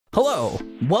Hello,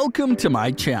 welcome to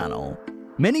my channel.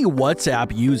 Many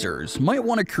WhatsApp users might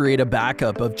want to create a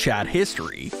backup of chat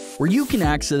history, where you can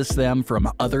access them from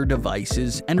other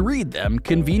devices and read them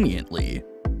conveniently.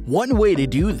 One way to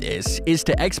do this is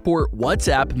to export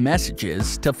WhatsApp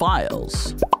messages to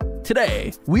files.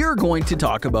 Today, we are going to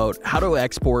talk about how to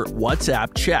export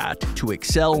WhatsApp chat to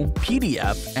Excel,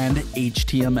 PDF, and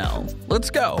HTML. Let's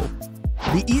go!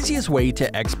 The easiest way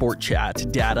to export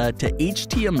chat data to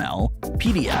HTML,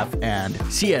 PDF, and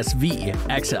CSV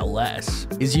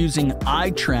XLS is using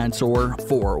iTransor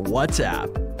for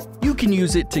WhatsApp. You can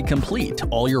use it to complete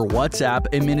all your WhatsApp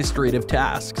administrative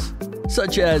tasks,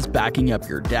 such as backing up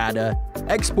your data,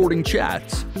 exporting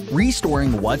chats,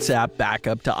 restoring WhatsApp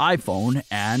backup to iPhone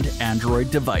and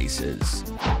Android devices.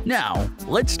 Now,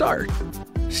 let's start.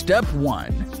 Step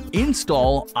 1.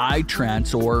 Install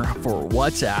iTransor for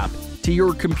WhatsApp to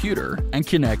your computer and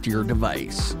connect your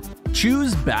device.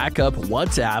 Choose Backup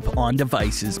WhatsApp on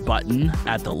Devices button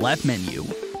at the left menu,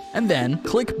 and then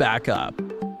click Backup.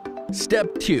 Step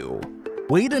 2.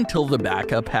 Wait until the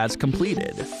backup has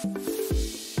completed.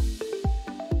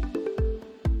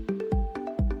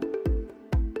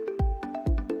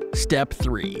 Step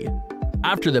 3.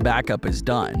 After the backup is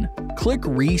done, click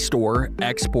Restore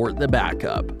Export the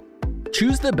backup.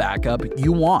 Choose the backup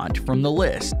you want from the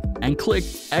list and click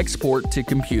Export to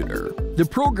Computer. The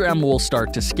program will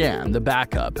start to scan the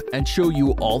backup and show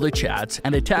you all the chats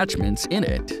and attachments in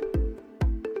it.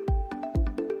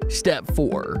 Step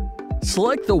 4.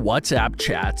 Select the WhatsApp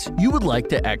chats you would like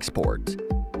to export.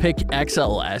 Pick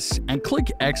XLS and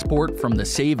click Export from the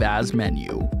Save As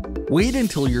menu. Wait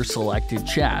until your selected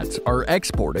chats are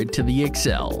exported to the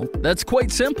Excel. That's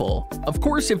quite simple. Of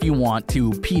course, if you want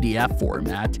to PDF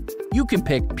format, you can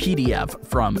pick PDF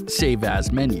from Save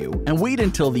As menu and wait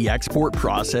until the export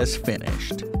process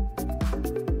finished.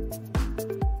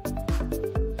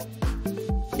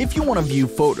 If you want to view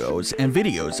photos and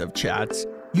videos of chats,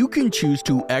 you can choose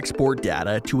to export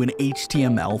data to an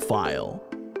HTML file.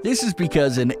 This is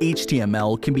because an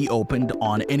HTML can be opened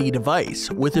on any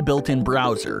device with a built-in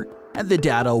browser, and the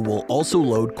data will also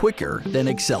load quicker than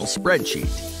Excel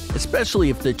spreadsheet, especially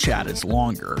if the chat is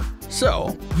longer.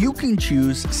 So, you can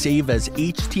choose Save as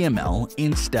HTML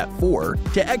in Step 4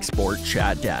 to export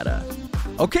chat data.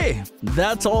 Okay,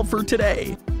 that's all for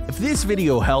today. If this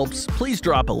video helps, please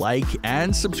drop a like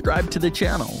and subscribe to the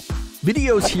channel.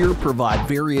 Videos here provide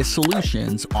various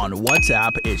solutions on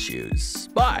WhatsApp issues.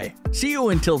 Bye! See you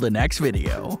until the next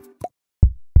video.